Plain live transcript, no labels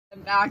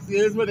In fact, it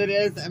is what it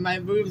is, and my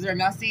boobs are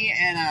messy,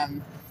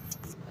 and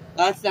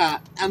that's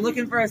that. I'm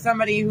looking for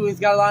somebody who's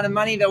got a lot of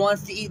money that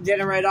wants to eat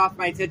dinner right off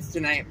my tits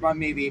tonight,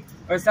 maybe,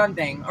 or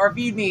something, or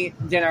feed me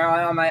dinner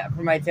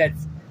for my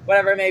tits,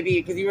 whatever it may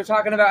be. Because you were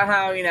talking about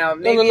how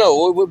maybe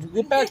no. We'll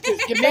get back to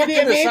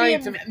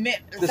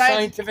the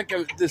scientific.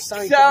 So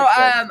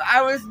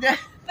I was.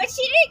 But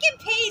she didn't get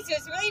paid, so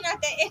it's really not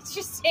that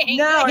interesting.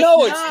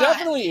 No, it's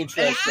definitely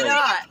interesting. How do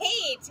I get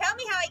paid? Tell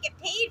me how I get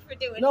paid for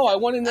doing it. No, I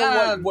want to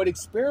know what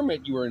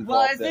experiment you were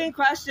involved in. Well, it's in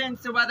question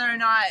to whether or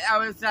not I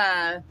was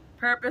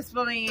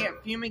purposefully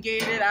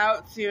fumigated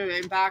out to,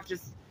 in fact,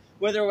 just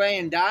wither away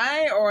and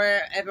die, or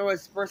if it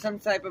was for some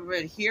type of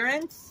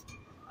adherence,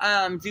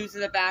 due to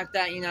the fact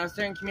that,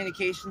 certain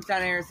communication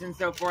centers and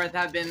so forth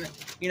have been,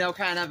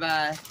 kind of,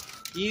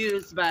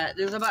 used, but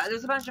there's a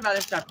bunch of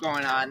other stuff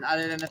going on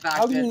other than the fact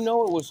how do you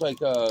know it was how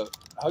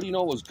do you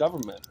know it was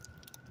government?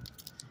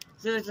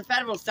 So there's a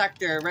federal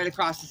sector right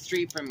across the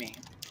street from me.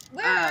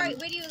 Where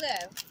do you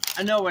live?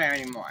 Nowhere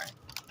anymore.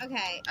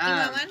 Okay. Do you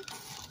want one?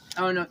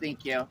 Oh, no,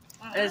 thank you.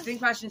 There's a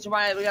question to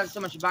why we have so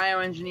much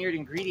bioengineered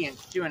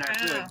ingredients too in our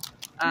food.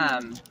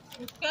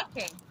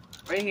 Disgusting.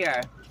 Right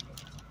here.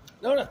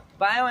 No.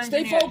 Bioengineered.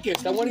 Stay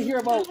focused. I want to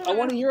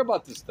hear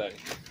about this thing.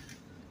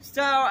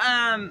 So,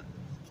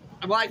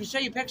 well, I can show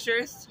you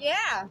pictures.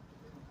 Yeah.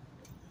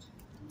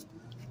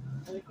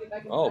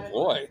 Oh,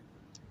 boy.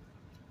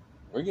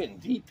 We're getting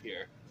deep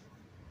here.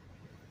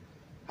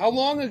 How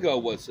long ago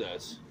was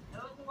this? It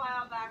was a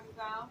while back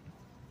ago.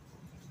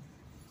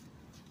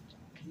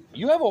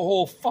 You have a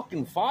whole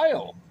fucking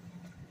file.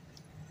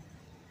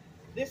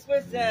 This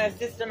was the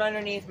system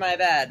underneath my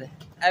bed.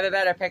 I have a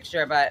better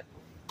picture, but...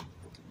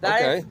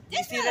 Okay.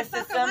 You see the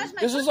system?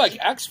 This is like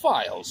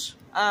X-Files.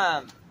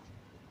 That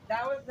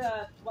was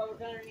what was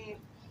underneath.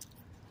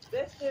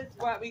 This is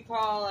what we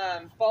call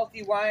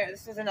faulty wire.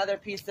 This is another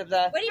piece of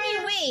the... What do you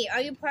mean, wait? Are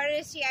you part of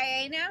the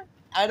CIA now?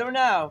 I don't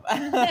know.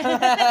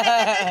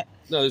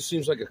 No, this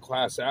seems like a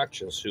class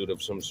action suit of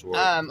some sort.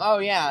 Oh,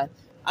 yeah.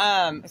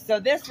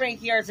 So this right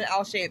here is an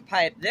L-shaped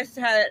pipe. This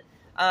had,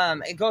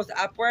 it goes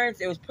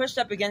upwards. It was pushed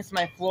up against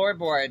my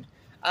floorboard.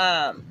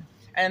 And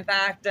in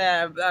fact,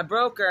 a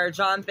broker,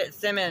 John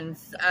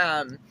Fitzsimmons,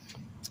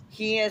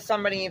 he is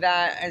somebody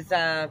that is,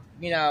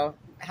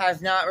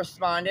 has not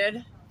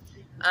responded.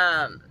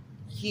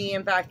 He,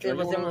 in fact, it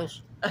was in...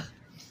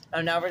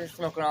 Oh, now we're just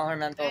smoking all her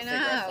menthol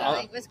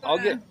cigarettes. What's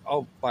going on?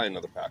 I'll buy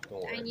another pack.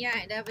 Don't worry.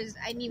 Yeah, that was...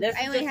 I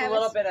only have a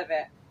little bit of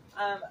it.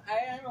 I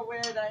am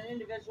aware that an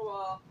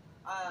individual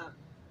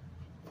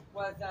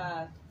was...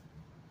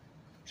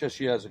 Just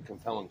she has a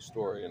compelling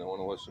story, and I want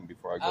to listen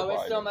before I go by. Oh,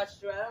 it's so much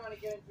to it. I don't want to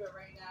get into it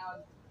right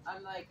now.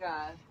 I'm like...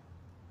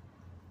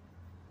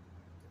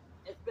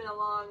 it's been a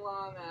long,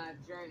 long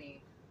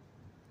journey.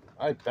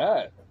 I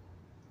bet.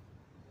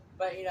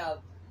 But,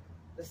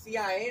 the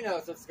CIA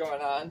knows what's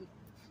going on.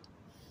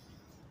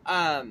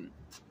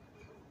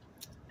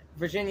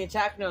 Virginia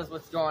Tech knows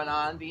what's going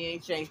on. The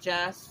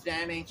HHS, the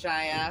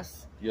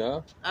MHIS.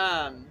 Yeah.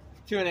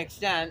 To an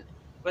extent.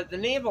 But the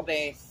naval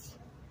base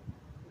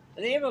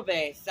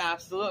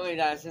absolutely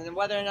does. And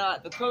whether or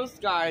not the Coast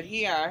Guard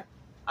here,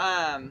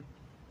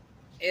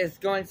 is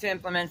going to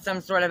implement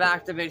some sort of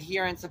act of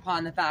adherence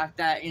upon the fact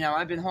that,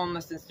 I've been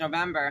homeless since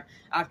November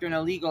after an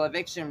illegal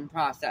eviction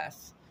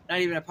process.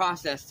 Not even a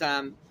process.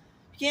 You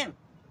can't,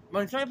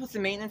 when somebody puts a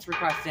maintenance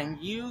request in,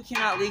 you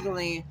cannot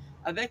legally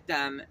evict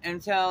them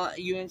until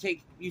you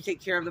take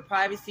care of the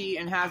privacy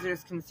and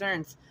hazardous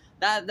concerns.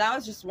 That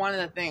was just one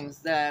of the things.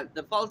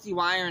 The faulty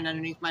wiring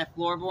underneath my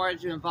floorboard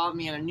to involve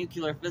me in a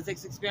nuclear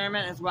physics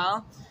experiment as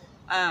well.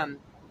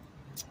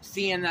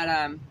 Seeing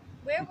that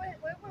Where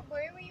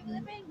were you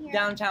living here?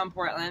 Downtown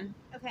Portland.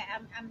 Okay,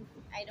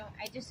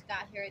 I just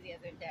got here the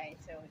other day.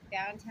 So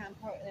downtown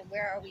Portland,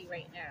 where are we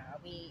right now?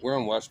 We're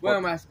in Westbrook. We're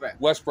in Westbrook.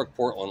 Westbrook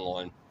Portland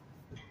line.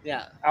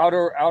 Yeah.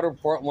 Outer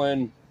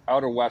Portland,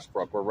 outer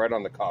Westbrook. We're right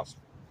on the cusp.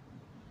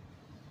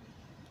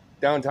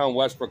 Downtown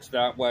Westbrook's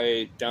that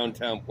way.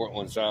 Downtown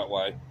Portland's that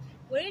way.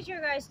 What is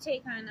your guys'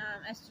 take on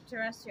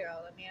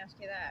extraterrestrial? Let me ask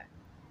you that.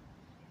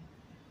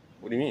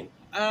 What do you mean?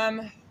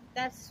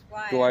 That's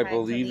why. Do I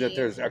believe that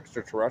there's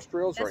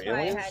extraterrestrials or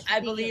aliens? I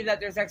believe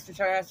that there's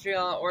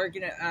extraterrestrial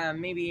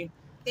maybe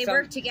they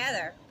work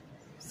together.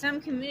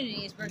 Some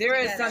communities work together.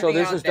 There is something. So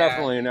this is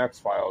definitely an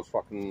X-Files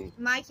fucking.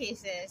 My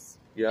case is.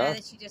 Yeah. Now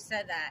that you just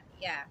said that,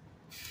 yeah.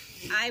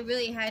 I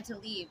really had to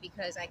leave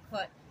because I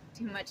caught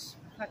too much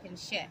fucking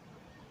shit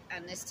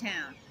on this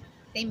town.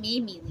 They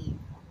made me leave.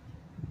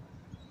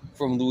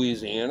 From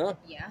Louisiana?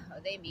 Yeah,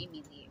 they made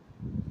me leave.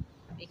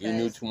 Because you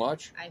knew too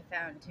much? I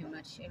found too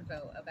much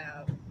info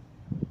about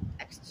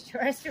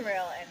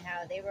extraterrestrial and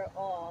how they were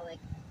all like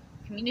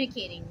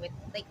communicating with,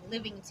 like,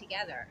 living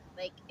together.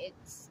 Like,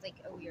 it's like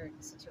a weird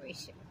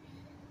situation.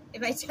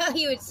 If I tell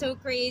you, it's so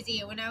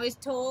crazy. And when I was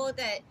told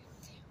that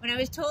When I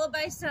was told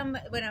by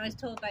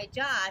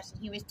Josh,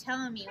 and he was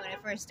telling me when I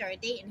first started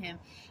dating him,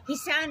 he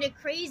sounded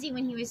crazy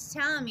when he was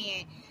telling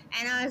me,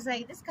 and I was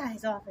like, this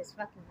guy's off his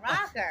fucking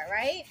rocker,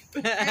 right?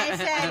 And I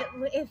said,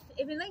 if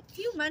in like a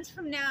few months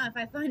from now, if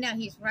I find out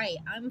he's right,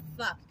 I'm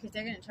fucked, because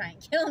they're gonna try and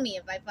kill me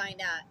if I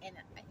find out. And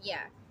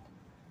yeah,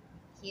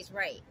 he's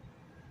right.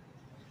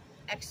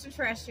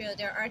 Extraterrestrial.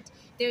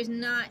 There's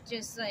not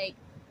just like.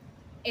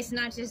 It's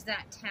not just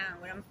that town.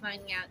 What I'm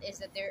finding out is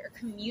that there are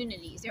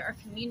communities. There are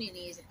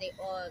communities that they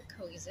all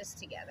coexist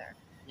together.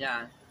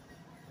 Yeah.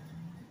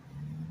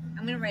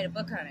 I'm going to write a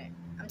book on it.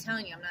 I'm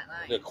telling you, I'm not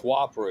lying. They're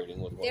cooperating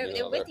with one another.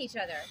 They're with each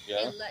other.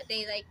 Yeah.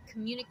 They like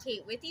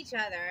communicate with each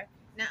other.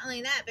 Not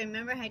only that, but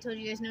remember how I told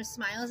you there's no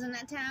smiles in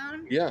that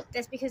town? Yeah.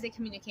 That's because they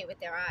communicate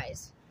with their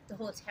eyes. The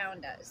whole town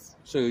does.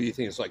 So you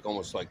think it's like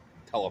almost like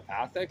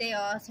telepathic? They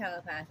all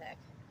telepathic.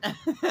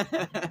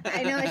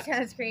 I know it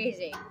sounds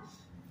crazy.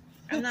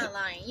 I'm not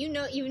lying. You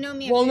know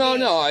me. Well, no.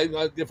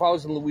 If I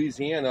was in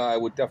Louisiana, I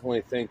would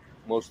definitely think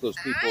most of those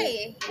people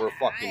were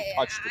fucking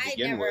touched to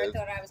begin with. I never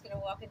thought I was going to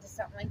walk into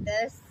something like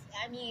this.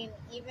 I mean,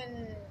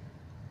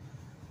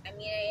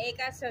 it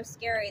got so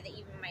scary that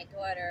even my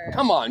daughter.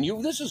 Come on,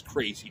 this is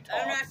crazy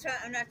talk.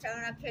 I'm not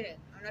kidding.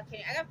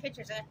 I got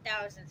pictures. I got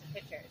thousands of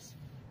pictures.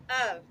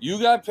 You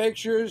got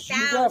pictures.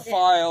 Thousands, you got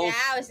files.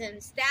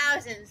 Thousands.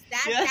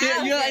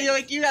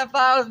 You have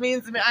files.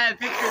 Means I have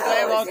pictures. I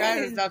have all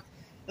kinds of stuff.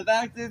 The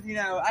fact is,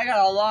 I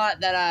got a lot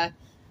that,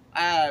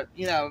 I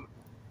is got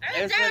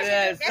what thousands.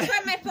 it is. That's why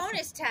my phone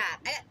is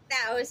tapped. I got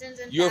thousands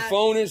and Your thousands.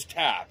 phone is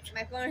tapped.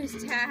 My phone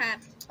is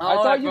tapped. I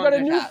thought you got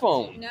a new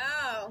phone.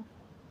 No.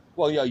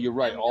 Well, yeah, you're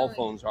right. All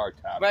phones are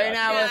tapped. Right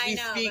now, Yeah, as we I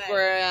know, speak, but-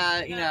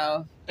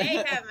 we're, They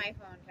have my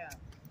phone tapped.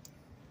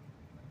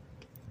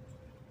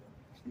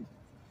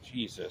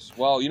 Jesus.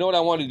 Well, you know what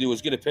I want to do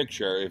is get a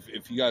picture.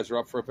 If you guys are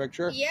up for a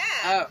picture. Yeah.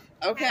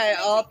 Oh, okay,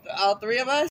 all three of us?